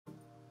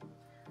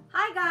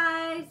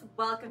Hi guys!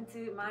 Welcome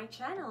to my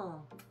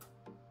channel.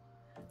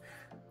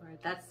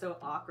 That's so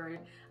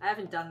awkward. I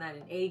haven't done that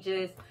in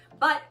ages,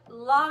 but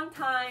long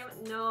time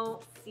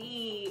no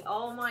see.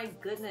 Oh my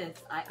goodness.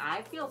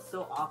 I feel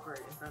so awkward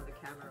in front of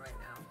the camera right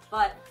now.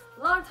 But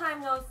long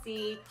time no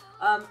see.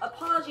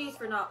 Apologies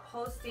for not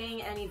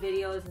posting any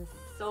videos in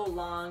so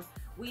long.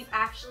 We've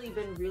actually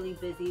been really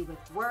busy with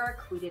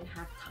work. We didn't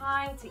have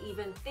time to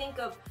even think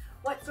of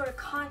what sort of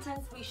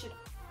contents we should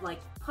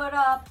put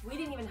up. We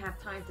didn't even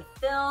have time to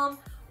film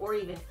or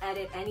even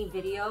edit any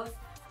videos,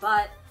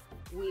 but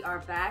we are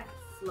back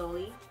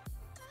slowly.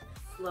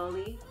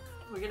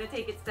 We're gonna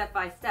take it step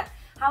by step.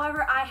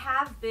 However, I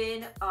have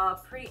been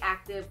pretty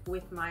active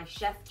with my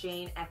Chef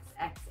Jane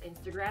XX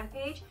Instagram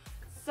page,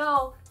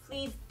 so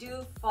please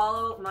do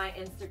follow my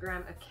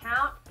Instagram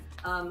account.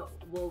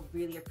 We'll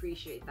really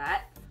appreciate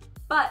that.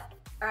 But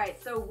all right,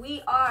 so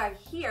we are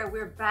here.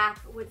 We're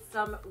back with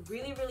some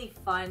really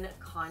fun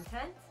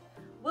content.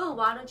 Will,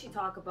 why don't you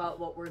talk about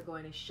what we're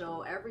going to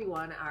show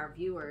everyone, our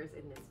viewers,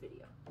 in this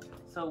video?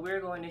 So we're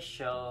going to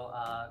show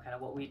kind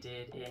of what we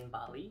did in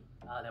Bali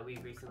that we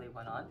recently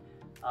went on.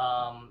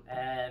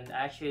 And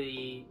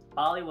actually,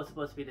 Bali was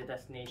supposed to be the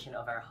destination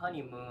of our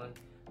honeymoon,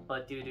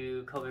 but due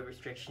to COVID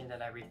restrictions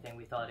and everything,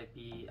 we thought it'd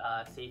be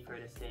safer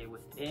to stay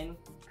within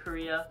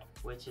Korea,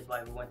 which is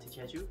why we went to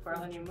Jeju for our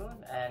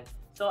honeymoon. And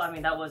so, I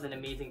mean, that was an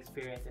amazing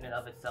experience in and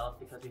of itself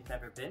because we've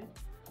never been.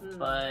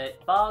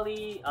 But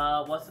Bali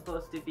was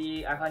supposed to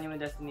be our honeymoon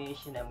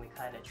destination, and we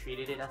kind of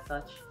treated it as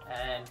such.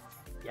 And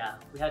yeah,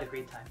 we had a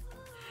great time.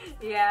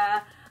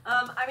 Yeah,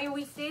 I mean,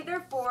 we stayed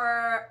there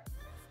for,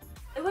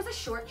 it was a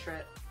short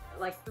trip,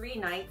 like 3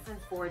 nights and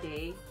 4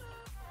 days.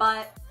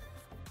 But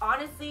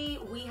honestly,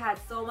 we had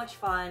so much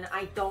fun.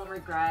 I don't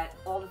regret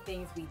all the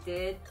things we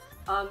did.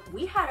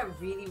 We had a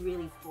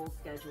really full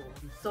schedule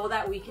so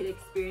that we could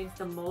experience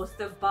the most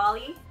of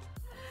Bali.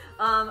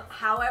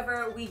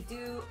 However, we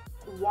do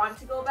want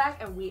to go back,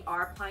 and we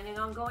are planning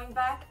on going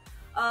back.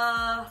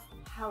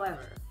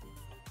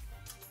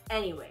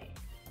 Anyway,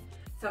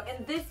 so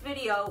in this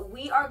video,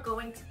 we are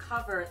going to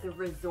cover the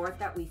resort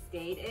that we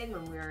stayed in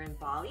when we were in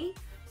Bali.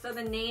 So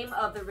the name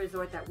of the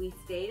resort that we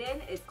stayed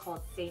in is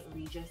called St.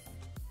 Regis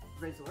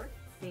Resort,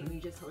 St.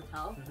 Regis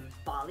Hotel,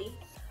 Bali.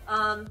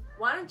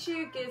 Why don't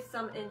you give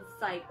some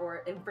insight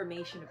or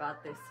information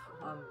about this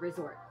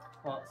resort?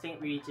 Well, St.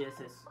 Regis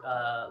is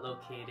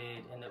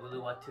located in the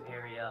Uluwatu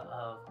area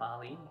of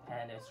Bali,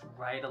 and it's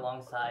right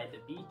alongside the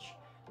beach.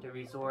 The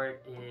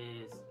resort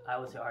is, I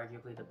would say,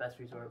 arguably the best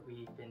resort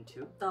we've been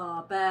to.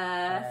 The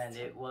best! And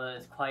it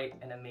was quite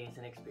an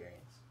amazing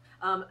experience.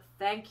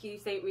 Thank you,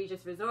 St.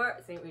 Regis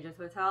Resort, St. Regis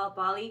Hotel,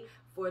 Bali,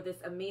 for this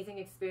amazing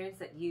experience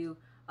that you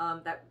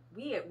that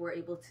we were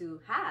able to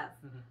have.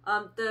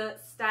 The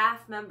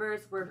staff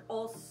members were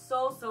all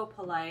so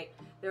polite.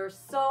 They were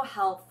so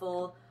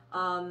helpful.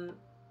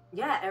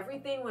 Yeah,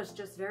 everything was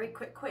just very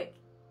quick,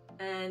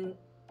 and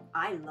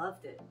I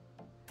loved it.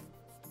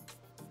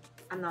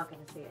 I'm not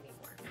gonna say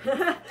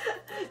anymore.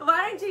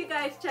 Why don't you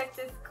guys check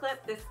this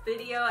clip, this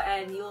video,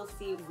 and you'll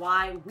see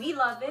why we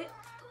love it.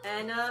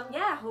 And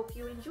yeah, hope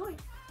you enjoy.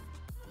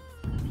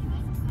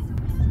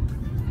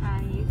 How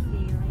are you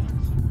feeling?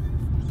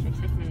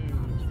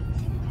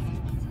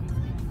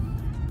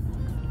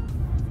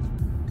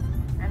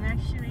 I'm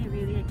actually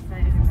really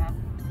excited about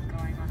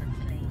going on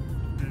a plane.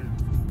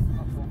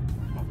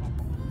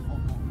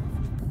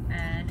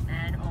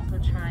 And also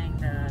trying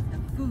the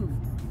food.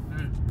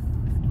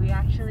 We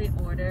actually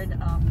ordered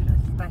a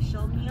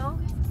special meal.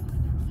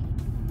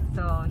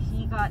 So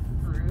he got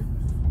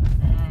fruits,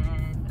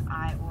 and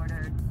I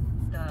ordered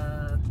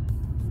the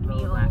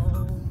meal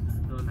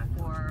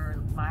for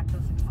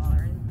lactose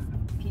intolerant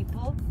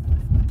people,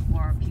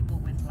 or people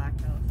with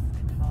lactose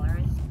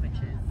intolerance, which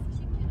is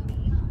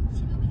me.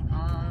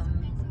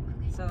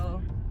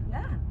 So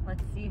yeah,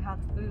 let's see how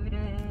the food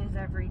is,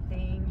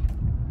 everything.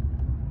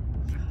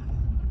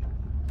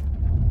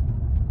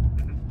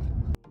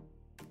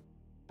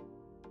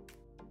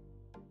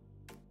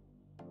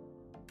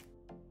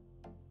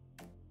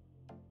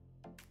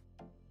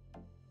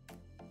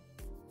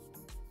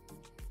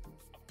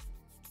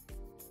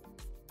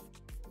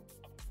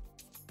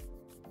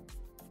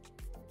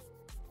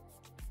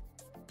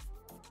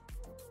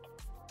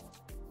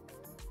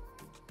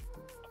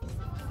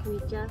 We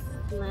just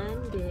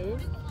landed,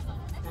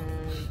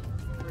 and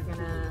we're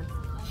gonna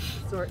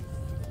sort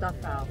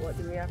stuff out. What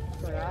do we have to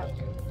sort out?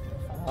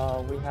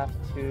 We have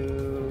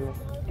to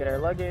get our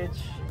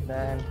luggage,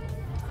 then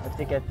we have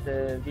to get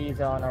the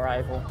visa on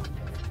arrival.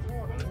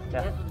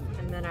 Yeah. Yep.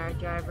 And then our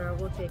driver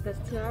will take us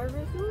to our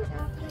resort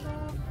after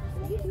that.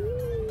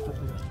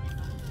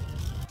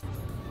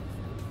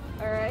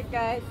 Alright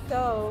guys,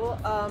 so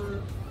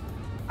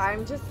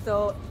I'm just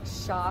so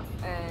shocked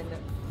and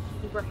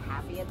super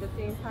happy at the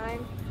same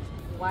time.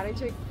 Why don't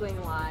you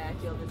explain why I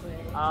feel this way?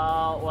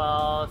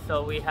 Well,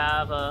 so we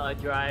have a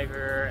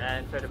driver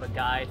and sort of a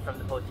guide from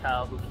the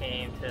hotel who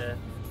came to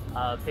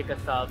pick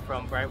us up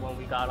from right when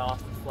we got off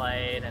the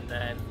flight, and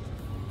then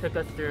took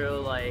us through,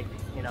 like,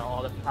 you know,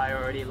 all the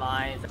priority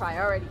lines.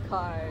 Priority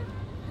card.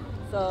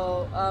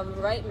 So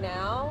right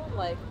now,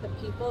 like the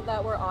people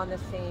that were on the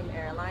same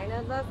airline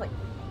as us, like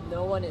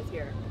no one is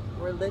here.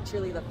 We're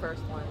literally the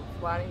first ones.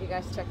 Why don't you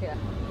guys check it out?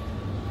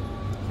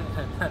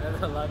 None of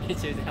the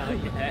luggage is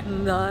out yet.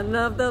 None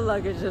of the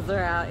luggages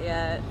are out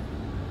yet.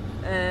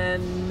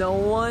 And no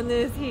one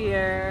is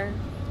here.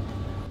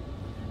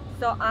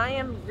 So I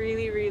am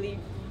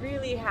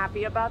really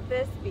happy about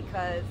this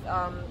because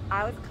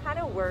I was kind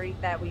of worried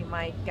that we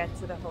might get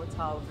to the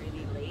hotel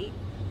really late.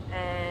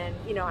 And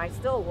you know, I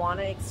still want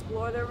to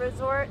explore the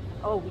resort.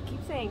 Oh, we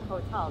keep saying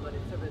hotel, but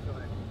it's a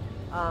resort.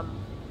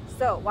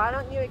 So why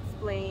don't you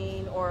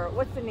explain, or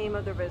what's the name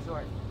of the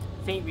resort?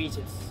 St.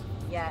 Regis.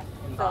 Yes.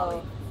 In So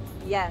Bali.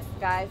 yes,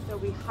 guys. So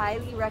we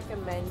highly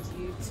recommend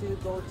you to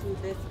go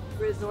to this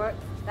resort.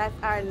 That's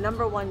our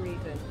 #1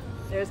 reason.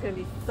 There's gonna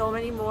be so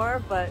many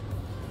more, but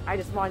I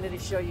just wanted to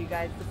show you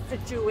guys the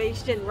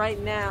situation right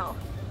now.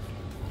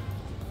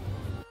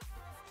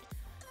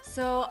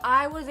 So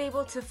I was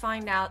able to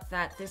find out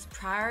that this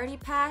priority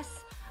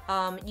pass,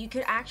 you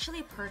could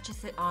actually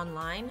purchase it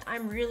online.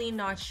 I'm really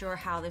not sure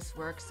how this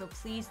works, so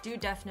please do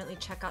definitely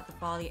check out the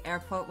Bali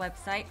airport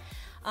website.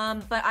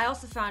 But I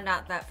also found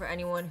out that for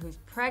anyone who's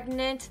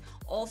pregnant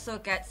also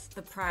gets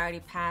the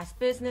priority pass,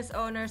 business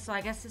owners, so I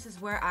guess this is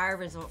where our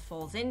resort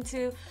falls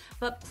into.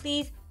 But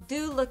please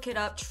do look it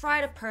up,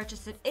 try to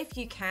purchase it if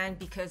you can,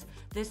 because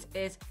this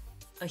is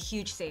a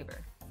huge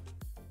saver.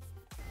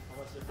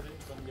 How was the trip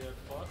from the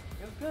airport?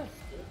 It was good.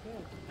 It was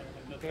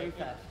good. Very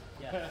fast.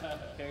 Yeah,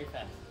 very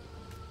fast.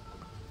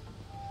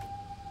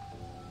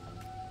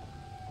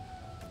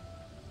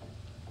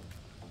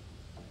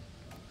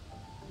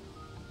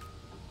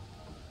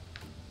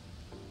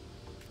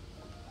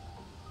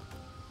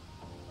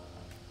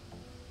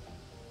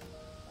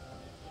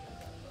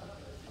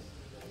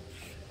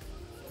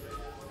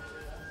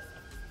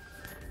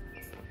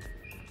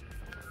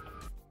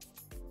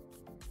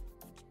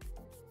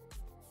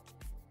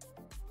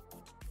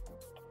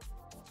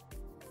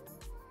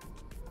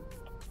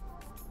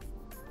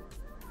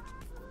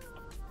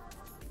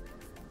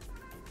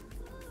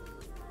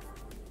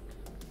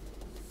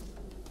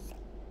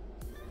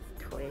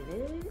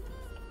 Toilet.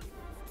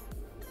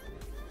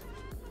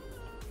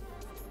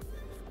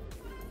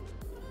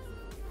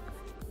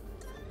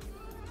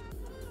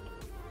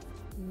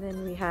 And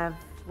then we have,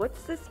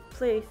 what's this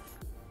place?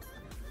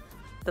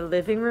 The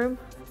living room?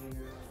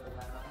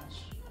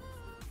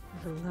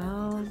 The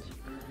lounge.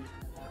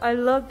 I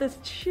love this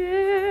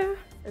chair.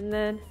 And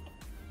then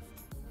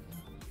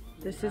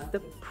this is the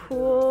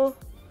pool.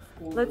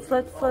 Let's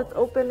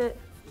open it.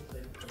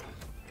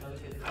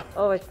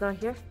 Oh, it's not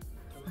here?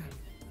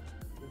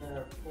 We got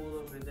our pool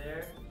over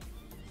there.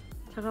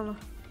 잠깐만.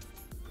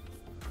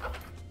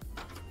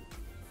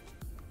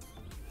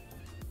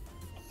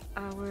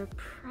 Our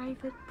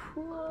private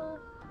pool.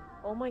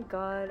 Oh my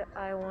god,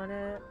 I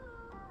wanna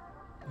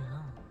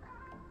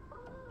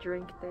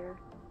drink there.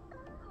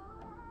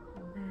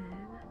 And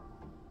then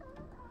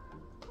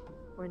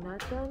we're not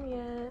done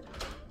yet.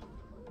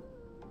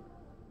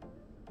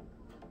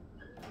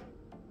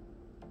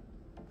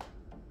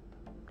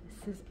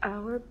 This is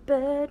our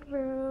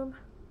bedroom.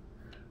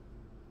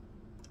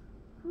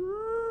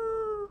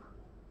 Woo!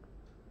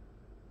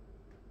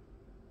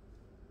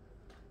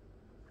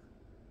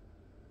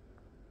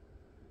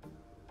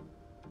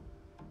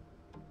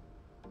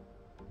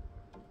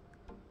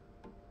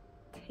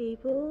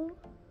 Table.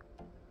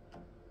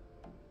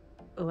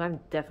 Oh, I'm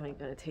definitely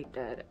gonna take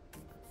that.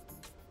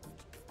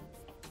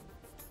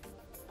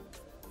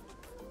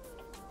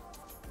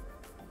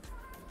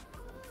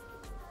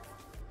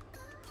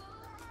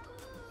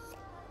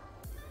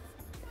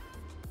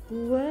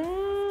 Wow!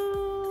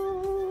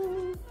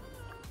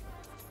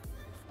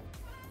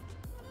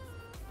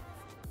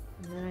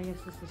 And then I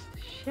guess this is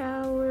the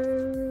shower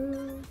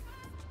room.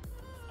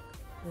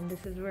 And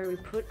this is where we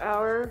put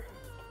our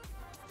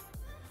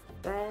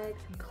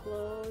bags and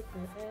clothes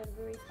and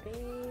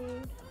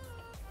everything.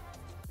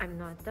 I'm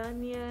not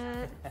done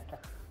yet.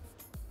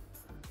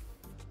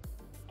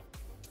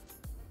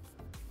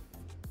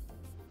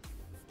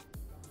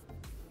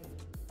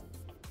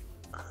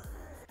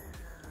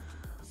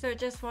 So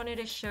just wanted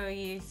to show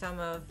you some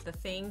of the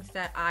things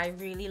that I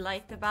really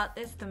liked about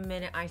this the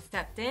minute I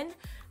stepped in.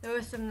 There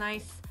were some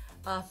nice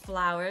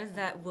flowers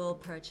that Will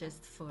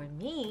purchased for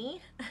me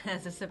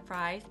as a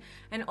surprise,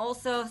 and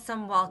also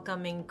some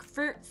welcoming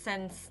fruits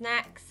and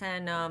snacks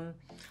and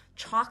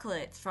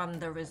chocolates from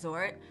the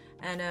resort,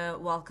 and a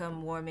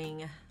welcome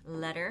warming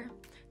letter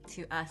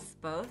to us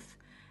both.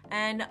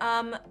 And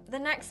the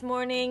next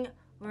morning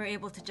we were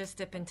able to just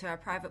dip into our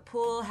private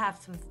pool, have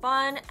some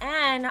fun,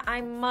 and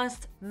I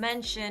must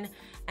mention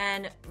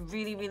and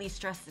really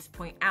stress this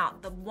point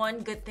out. The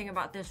one good thing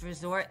about this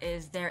resort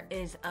is there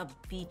is a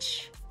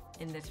beach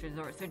in this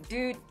resort. So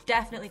do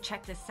definitely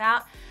check this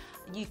out.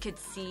 You could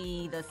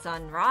see the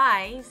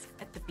sunrise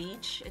at the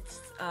beach.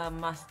 It's a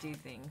must-do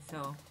thing,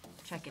 so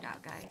check it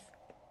out, guys.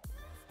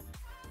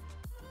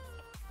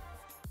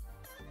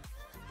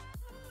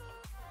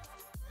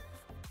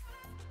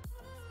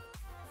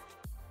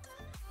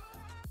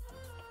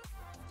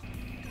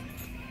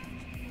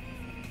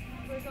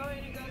 we're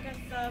going to go get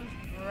some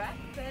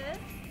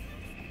breakfast.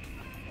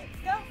 Let's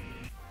go.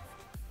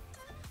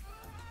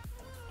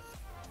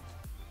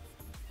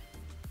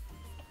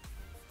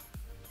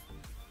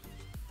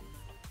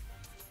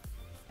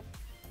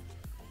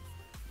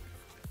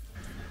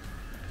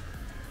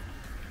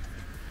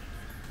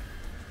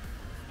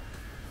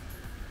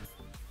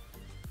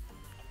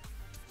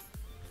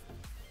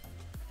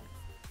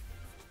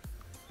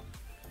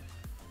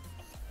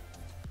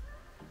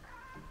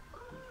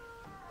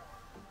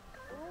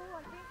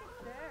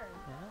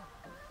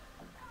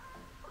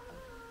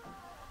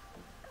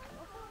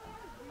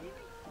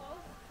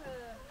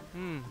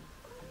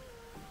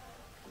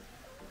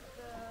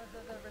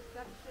 The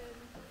reception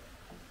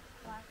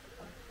slash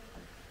reception.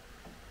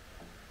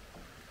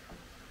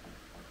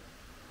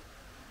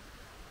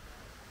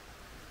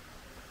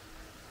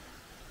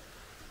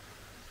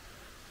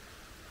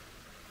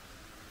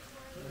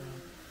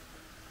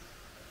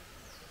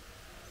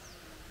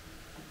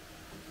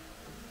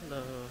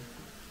 Hello.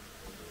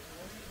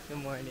 Good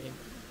morning.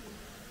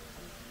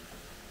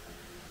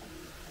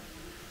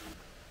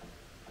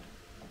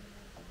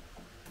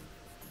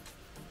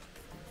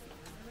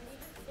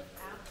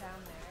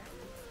 Down there.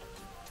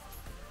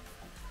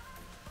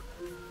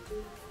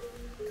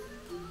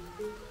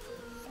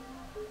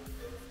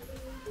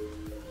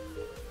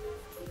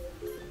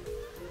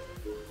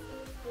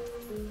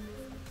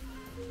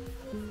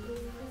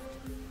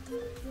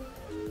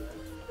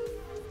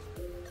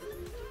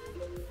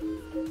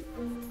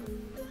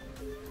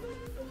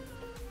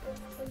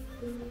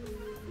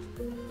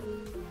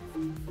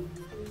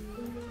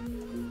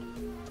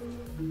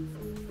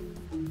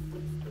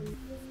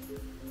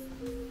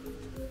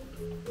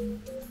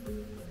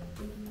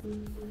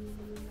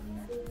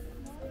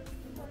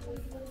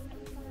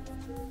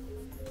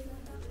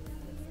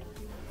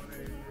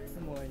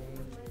 Good morning.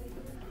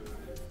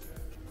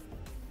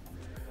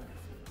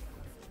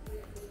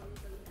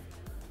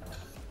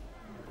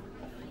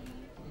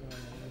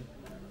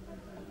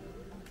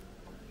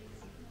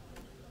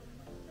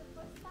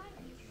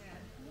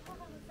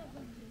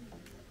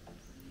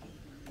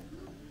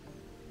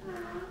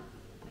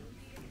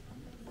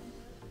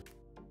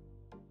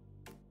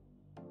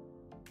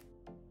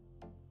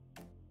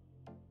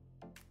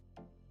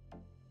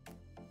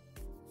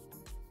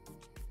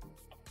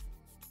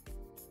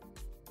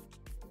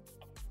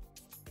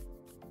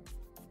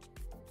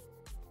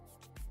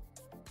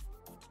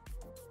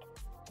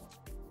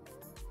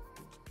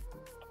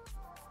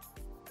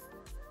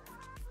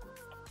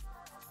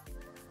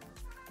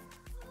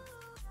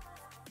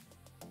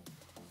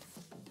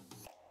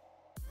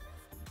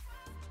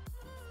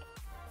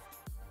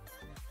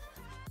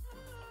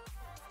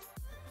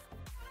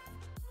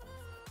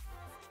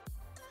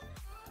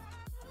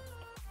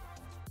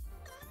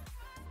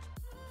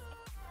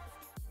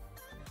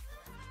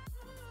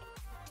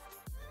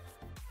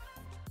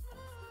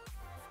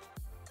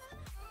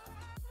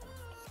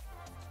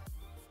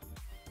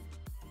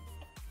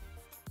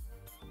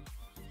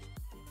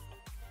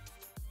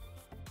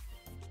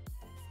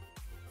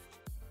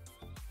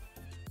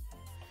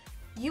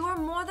 You are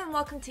more than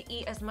welcome to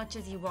eat as much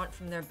as you want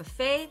from their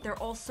buffet. They're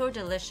all so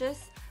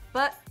delicious,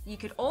 but you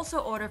could also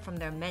order from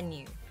their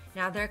menu.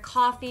 Now, their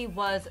coffee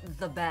was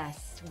the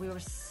best. We were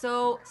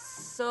so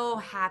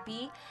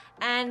happy.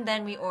 And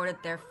then we ordered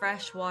their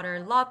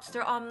freshwater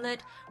lobster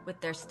omelet with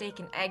their steak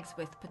and eggs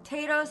with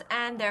potatoes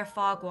and their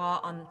foie gras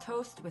on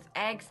toast with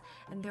eggs.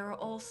 And they were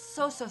all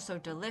so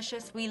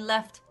delicious. We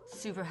left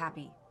super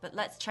happy. But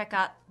let's check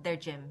out their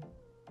gym.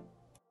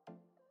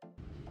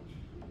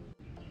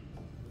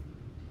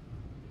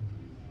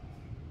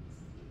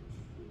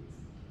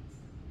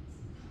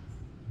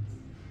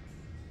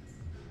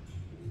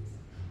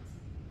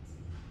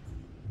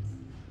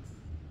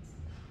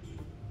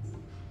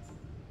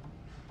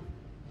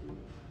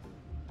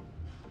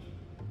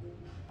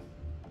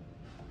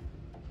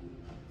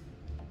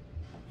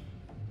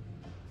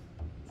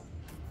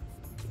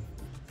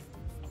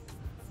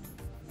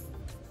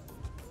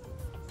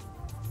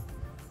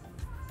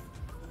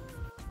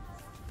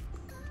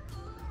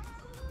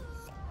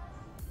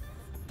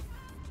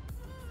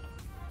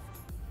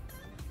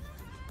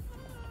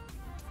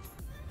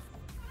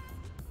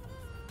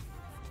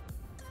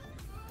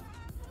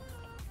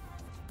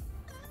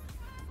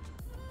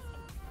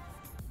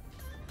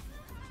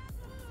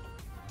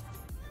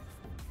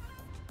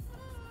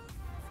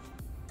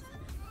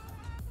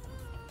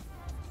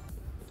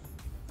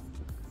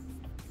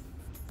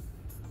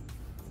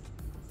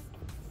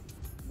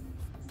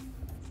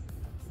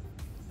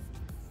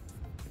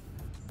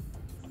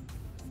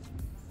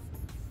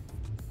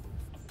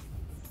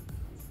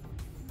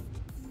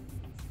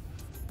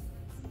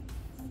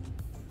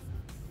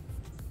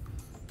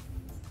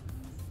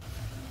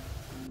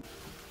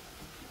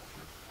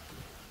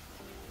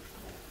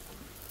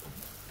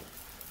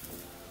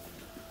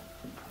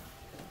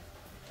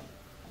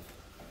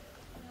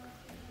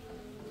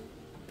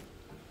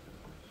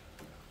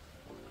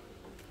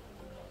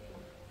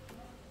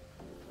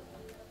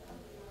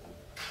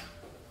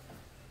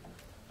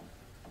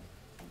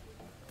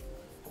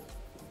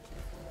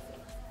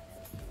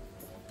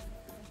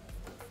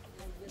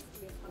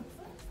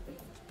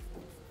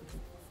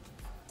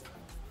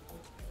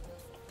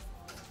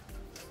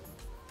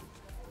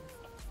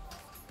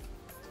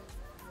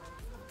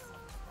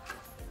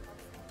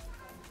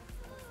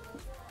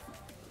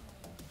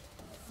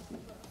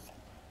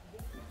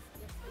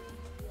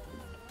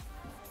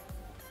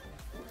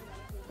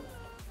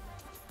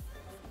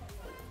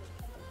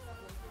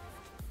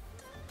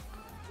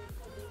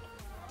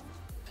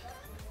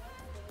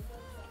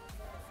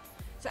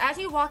 So as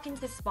you walk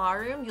into the spa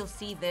room, you'll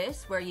see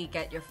this where you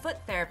get your foot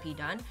therapy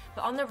done.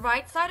 But on the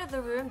right side of the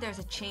room, there's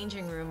a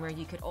changing room where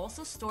you could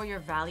also store your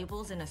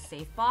valuables in a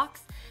safe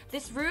box.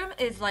 This room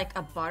is like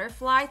a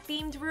butterfly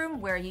themed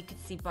room where you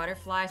could see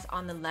butterflies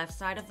on the left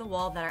side of the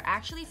wall that are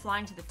actually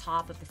flying to the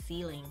top of the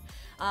ceiling.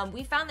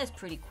 We found this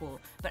pretty cool.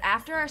 But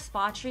after our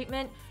spa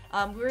treatment,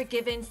 we were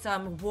given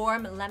some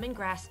warm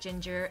lemongrass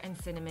ginger and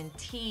cinnamon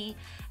tea,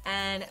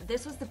 and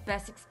this was the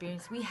best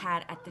experience we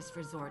had at this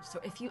resort. So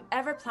if you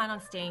ever plan on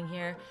staying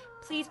here,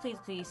 please, please,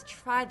 please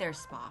try their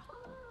spa.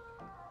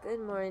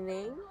 Good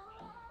morning.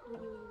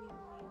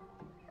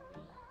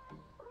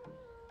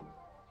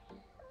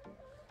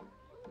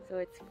 So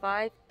it's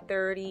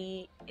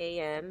 5:30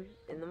 a.m.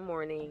 in the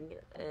morning,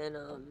 and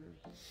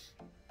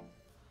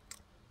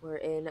we're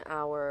in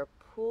our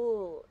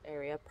pool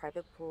area,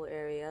 private pool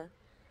area,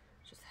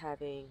 just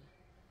having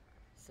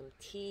some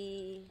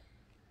tea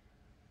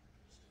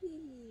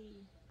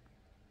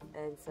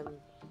and some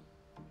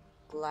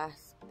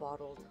glass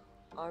bottled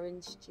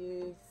orange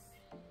juice,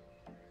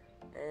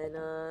 and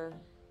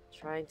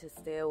trying to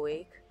stay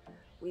awake.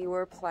 We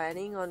were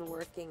planning on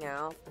working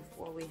out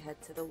before we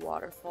head to the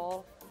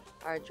waterfall.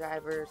 Our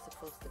driver is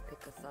supposed to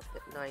pick us up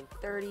at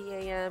 9:30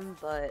 a.m.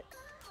 but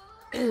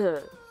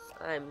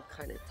I'm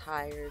kind of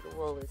tired,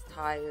 Will is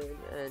tired,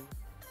 and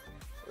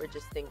we're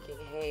just thinking,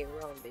 hey,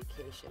 we're on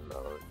vacation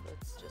mode,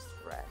 let's just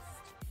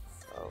rest.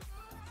 So,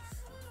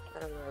 I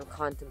don't know, I'm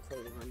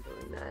contemplating on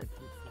doing that.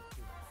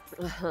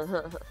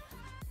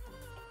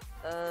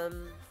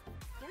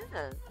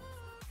 Yeah,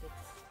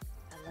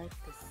 I like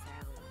the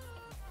sound.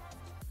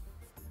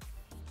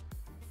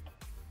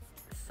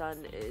 The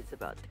sun is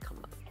about to come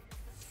up.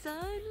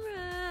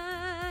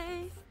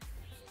 Sunrise!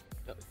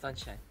 Oh,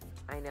 sunshine.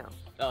 I know.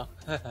 Oh.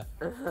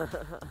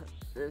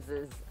 This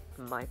is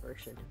my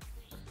version.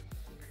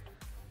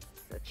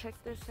 So check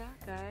this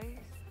out, guys.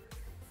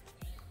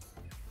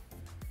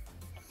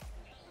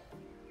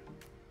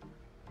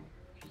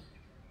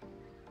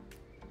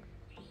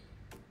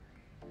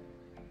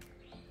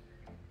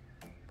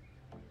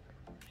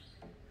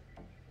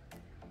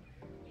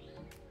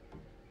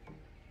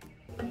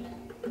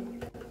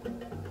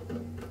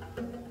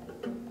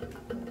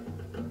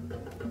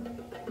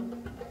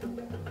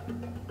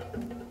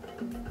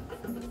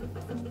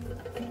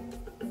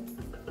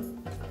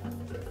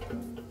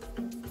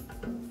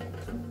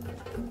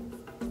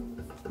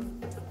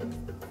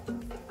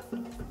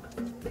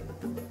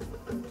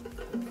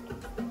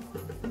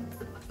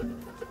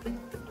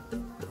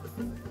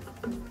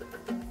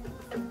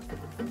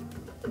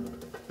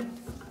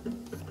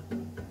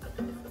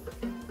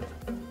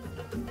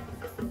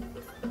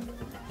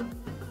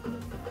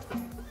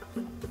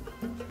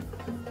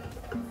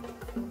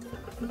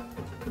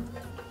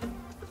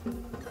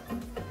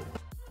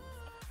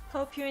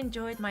 Hope you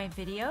enjoyed my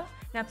video.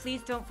 Now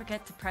please don't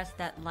forget to press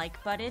that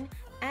like button,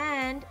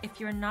 and if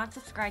you're not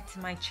subscribed to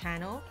my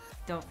channel,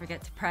 don't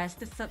forget to press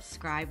the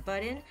subscribe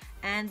button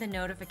and the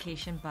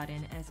notification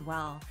button as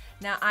well.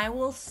 Now I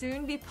will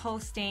soon be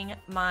posting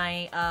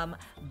my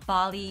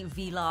Bali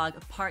vlog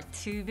part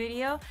 2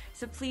 video,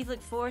 so please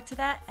look forward to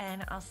that,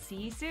 and I'll see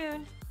you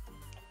soon.